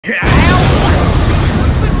Tonight's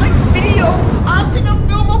video, I'm gonna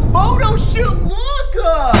film a photo shoot. Look!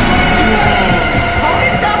 Comment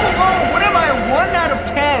down below. What am I, 1 out of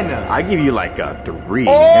 10? I give you like a 3,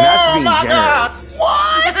 Oh, and that's being my generous. God.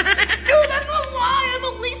 What? Dude, that's a lie. I'm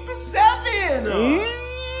at least a 7.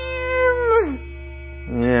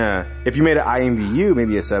 Yeah, if you made an IMVU,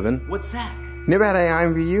 maybe a 7. What's that? Never had an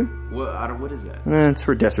IMVU? What is that? It's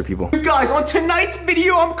for desperate people. You guys, on tonight's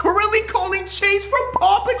video, I'm currently calling Chase from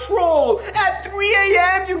Paw Patrol at 3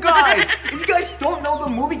 a.m., you guys. If you guys don't know, the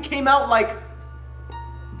movie came out like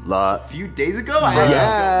a few days ago.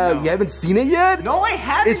 Yeah, you haven't seen it yet? No, I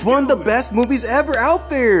haven't. It's one of the best movies ever out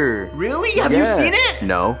there. Really? Have you seen it?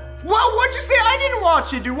 No. Well, what'd you say? I didn't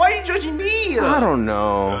watch it, dude. Why are you judging me? I don't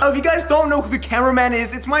know. If you guys don't know who the cameraman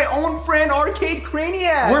is, it's my own friend, Arcade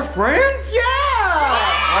Craniac. We're friends? Yeah!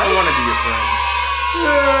 I don't want to be your friend.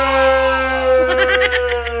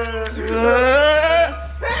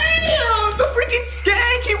 Hey, the freaking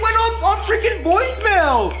skank! He went on freaking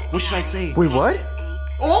voicemail! What should I say? Wait, what?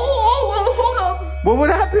 Oh, hold up!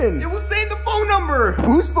 What happened? It was saying the phone number!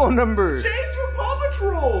 Whose phone number? Chase from Paw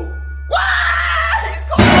Patrol! What? He's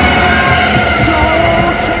calling! Yo,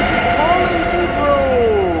 Chase is calling you,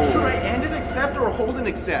 bro! Should I end and accept or hold and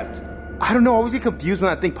accept? I don't know, I always get confused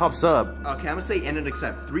when that thing pops up. Okay, I'm gonna say end and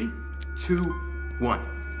accept. 3, 2, 1.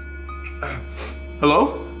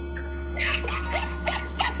 Hello?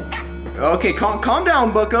 Okay, calm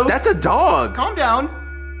down, bucko. That's a dog. Calm down.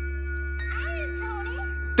 Hiya, Tony.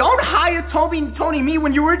 Don't hire Tony me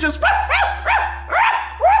when you were just.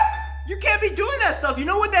 You can't be doing that stuff. You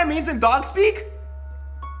know what that means in dog speak?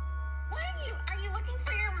 What are you looking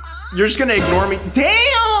for your mom? You're just gonna ignore me.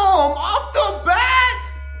 Damn! Off the bat!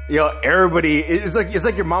 Yo, everybody, it's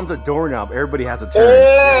like your mom's a doorknob. Everybody has a turn.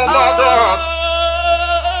 Oh my God!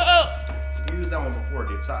 You used that one before,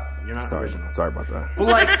 dude. Stop. You're not original. Sorry about that. But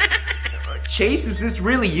like, Chase, is this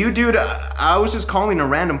really you, dude? I was just calling a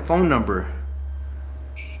random phone number.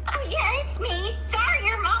 Oh yeah, it's me. Sorry,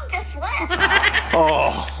 your mom just left.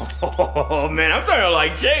 Oh man, I'm starting to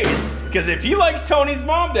like Chase. Because if he likes Tony's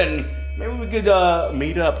mom, then maybe we could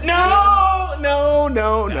meet up. No.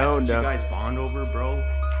 That's what you guys bond over, bro.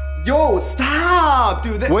 Yo, stop,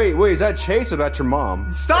 dude. Wait, is that Chase or that's your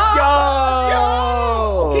mom? Stop!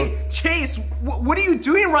 Yo! Okay, Chase, what are you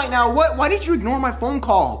doing right now? Why did you ignore my phone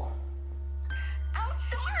call? Oh,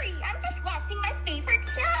 sorry. I'm just watching my favorite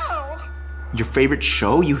show. Your favorite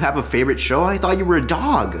show? You have a favorite show? I thought you were a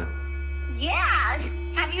dog. Yeah.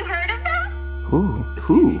 Have you heard of them? Who?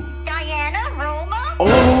 Diana, Roma?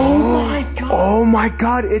 Oh my God! Oh my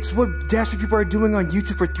God! It's what desperate people are doing on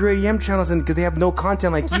YouTube for 3 a.m. channels, and because they have no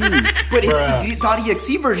content like you. But it's the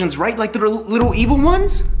Nikki.Exe versions, right? Like the little evil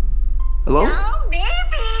ones? Hello? Oh, maybe.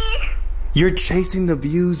 You're chasing the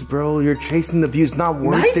views, bro. You're chasing the views. Not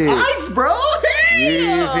worth Nice it. eyes, bro.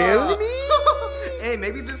 Hey! You feel me? Hey,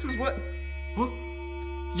 maybe this is what. Huh?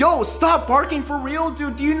 Yo, stop barking for real,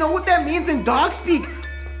 dude. Do you know what that means in dog speak?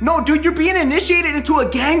 No, dude, you're being initiated into a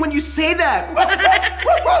gang when you say that.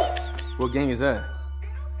 What gang is that?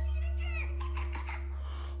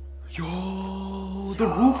 Yo, the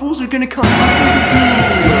Rufos are gonna come after you,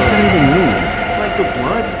 dude. What does that even mean? It's like the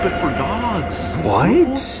Bloods, but for dogs.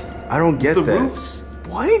 What? I don't get The that. Roofs.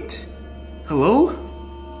 What? Hello?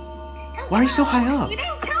 Why are you so high up? You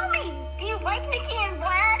didn't tell me. Do you like Nikki and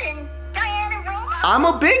Vlad and Diana and Roma? I'm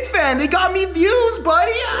a big fan. They got me views,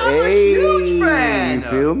 buddy. I'm a huge fan. You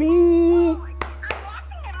feel me? I'm watching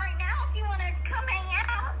them right now if you want to come hang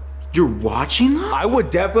out. You're watching them? I would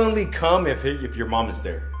definitely come if your mom is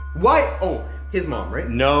there. Why? Oh, his mom, right?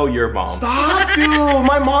 No, your mom. Stop, dude.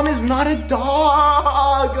 My mom is not a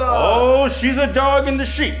dog. Oh, she's a dog in the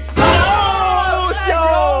sheets. Stop!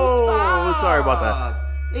 Stop! Sorry about that.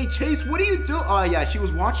 Hey, Chase, what do you do? Oh, yeah, she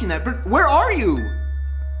was watching that. But where are you? I'm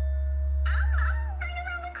right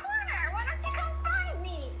around the corner. Why don't you come find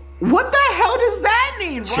me? What the hell does that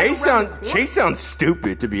mean? Chase sounds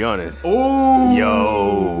stupid, to be honest. Oh.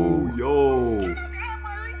 Yo.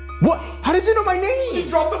 What? How does he know my She name?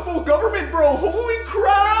 dropped the full government, bro. Holy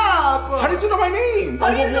crap. How does he know my name?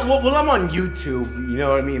 How do you know? Well, I'm on YouTube. You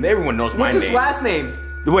know what I mean? Everyone knows my What's name. his last name?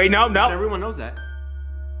 Wait, no. Everyone knows that.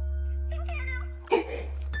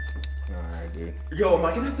 Alright, dude. Yo, am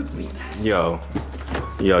I gonna have to bleep that?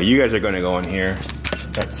 Yo, you guys are gonna go in here.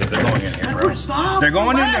 That's it. They're going in here, bro. Stop. They're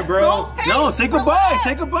going in there, bro. No, hey, No, say goodbye.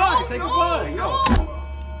 Say goodbye. No, Say no, goodbye. no. Yo.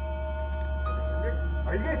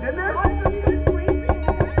 Are you guys in there?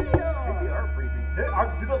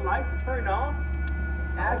 Do the lights turn off?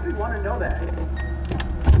 I actually want to know that.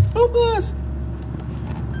 Help us.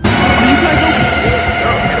 Are you guys okay?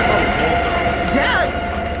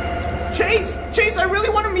 Yeah. Chase, I really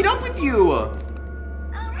want to meet you.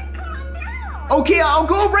 Alright, come on down. Okay, I'll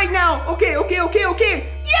go right now. Okay. Yeah,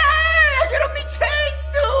 I'm gonna meet Chase,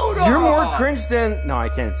 dude. You're more cringe than. No, I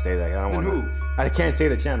can't say that. I don't want who? to. I can't say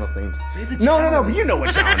the channel's names. Say the No, channel. but you know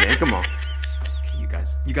what channel name. Come on.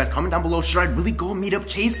 You guys, comment down below. Should I really go meet up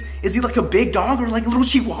Chase? Is he like a big dog or like a little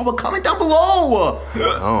chihuahua? Comment down below.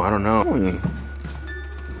 Oh, I don't know.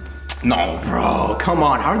 No, bro, come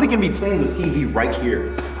on. How are they gonna be playing the TV right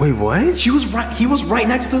here? Wait, what? He was right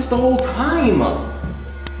next to us the whole time.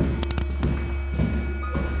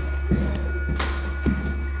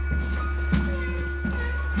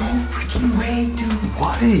 No freaking way, dude.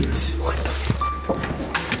 What the f?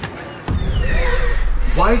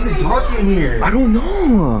 Why is it dark in here? I don't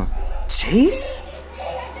know. Chase?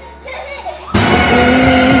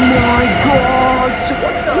 Oh my gosh!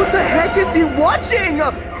 What the heck is he watching?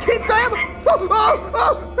 Kids, I have.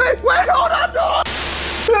 Hey, wait, hold on!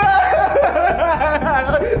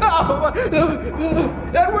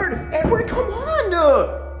 Edward, come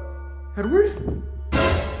on! Edward?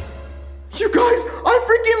 You guys, I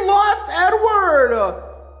freaking lost Edward!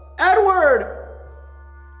 Edward!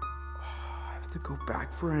 I have to go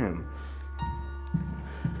back for him.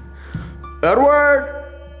 Edward!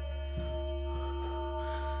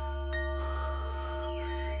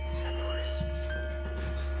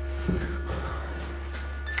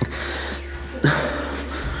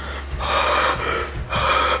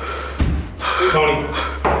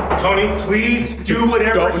 Tony, please do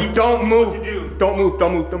whatever Don't move. to do. Don't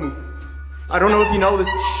move. I don't know if you know this.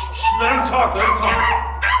 Shh, let him talk.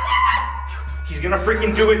 He's gonna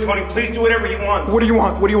freaking do it, Tony. Please do whatever he wants. What do you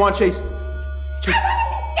want, Chase? Chase.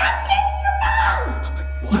 Stop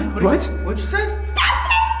dating your mom. What? What'd you say?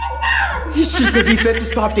 He said to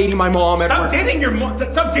stop dating my mom, Edward. Stop dating your mom.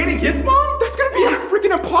 Stop dating his mom? That's gonna be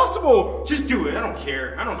freaking impossible. Just do it. I don't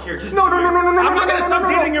care. Just No. I'm not gonna stop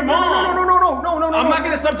dating your mom. No. I'm not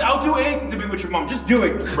gonna stop. I'll do anything to be with your mom. Just do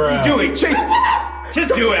it. Just do it. Chase.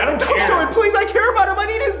 Just do it. I don't care. Don't do it, please. I care about him. I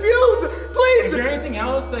need his views. Is Please. there anything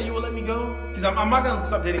else that you will let me go? Because I'm not gonna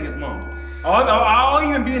stop dating his mom. I'll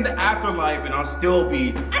even be in the afterlife and I'll still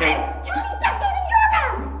be. Tony, stop dating your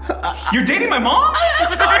mom. You're dating my mom?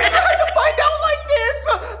 I'm sorry. I had to find out like this.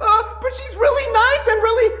 But she's really nice and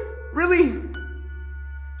really.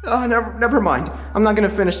 Never mind. I'm not gonna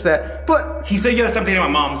finish that. But He said you gotta stop dating my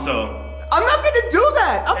mom, so. I'm not gonna do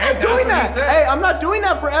that. I'm Hey, not doing that's what he that. said. Hey, I'm not doing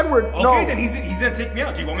that for Edward. Okay, No. then he's gonna take me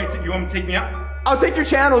out. Do you want me to take me out? I'll take your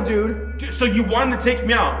channel, dude. Dude, so you wanted to take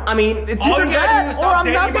me out? I mean, it's All either you gotta that do is or stop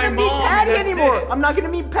I'm not dating gonna my meet mom, Patty that's anymore. it. I'm not gonna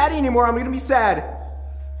meet Patty anymore. I'm gonna be sad.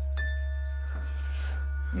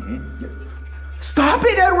 Stop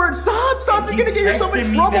it, Edward! Stop! You're gonna get yourself in texted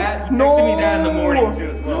me trouble. that- he texted me that in the morning, too,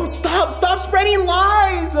 as well. No, stop spreading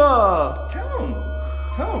lies. Tell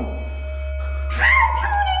him.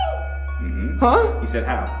 Huh? He said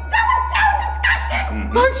how? That was so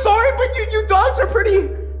disgusting. I'm sorry, but you dogs are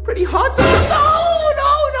pretty hot sometimes. No!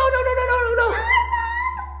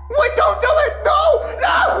 Wait, don't do it! No!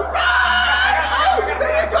 Run! Oh,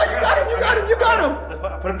 there you got him!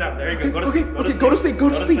 Put him down. There you go. Go to Okay, sleep. go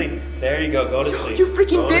to sleep. There you go. Go to sleep. You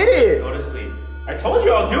freaking Go to did sleep. it. Go to sleep. I told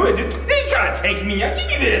you I'll do it, dude. You ain't trying to take me out. Give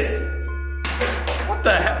me this. What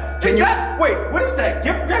the hell? Wait, what is that?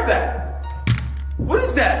 Grab that. What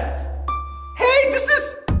is that? Hey,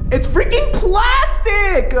 it's freaking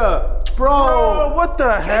plastic! Bro, what the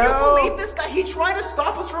can hell? you believe this guy? He tried to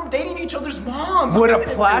stop us from dating each other's moms. With I'm a not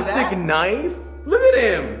gonna do plastic that. knife? Look at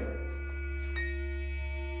him.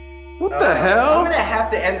 What the hell? I'm gonna have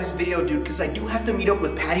to end this video, dude, because I do have to meet up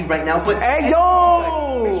with Patty right now. But Hey, anyways,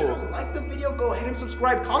 yo! Make sure to like the video, go ahead and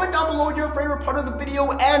subscribe. Comment down below your favorite part of the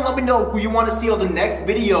video, and let me know who you want to see on the next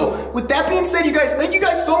video. With that being said, you guys, thank you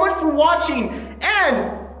guys so much for watching,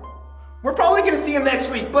 and we're probably gonna see him next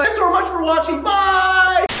week. But thanks so much for watching. Bye.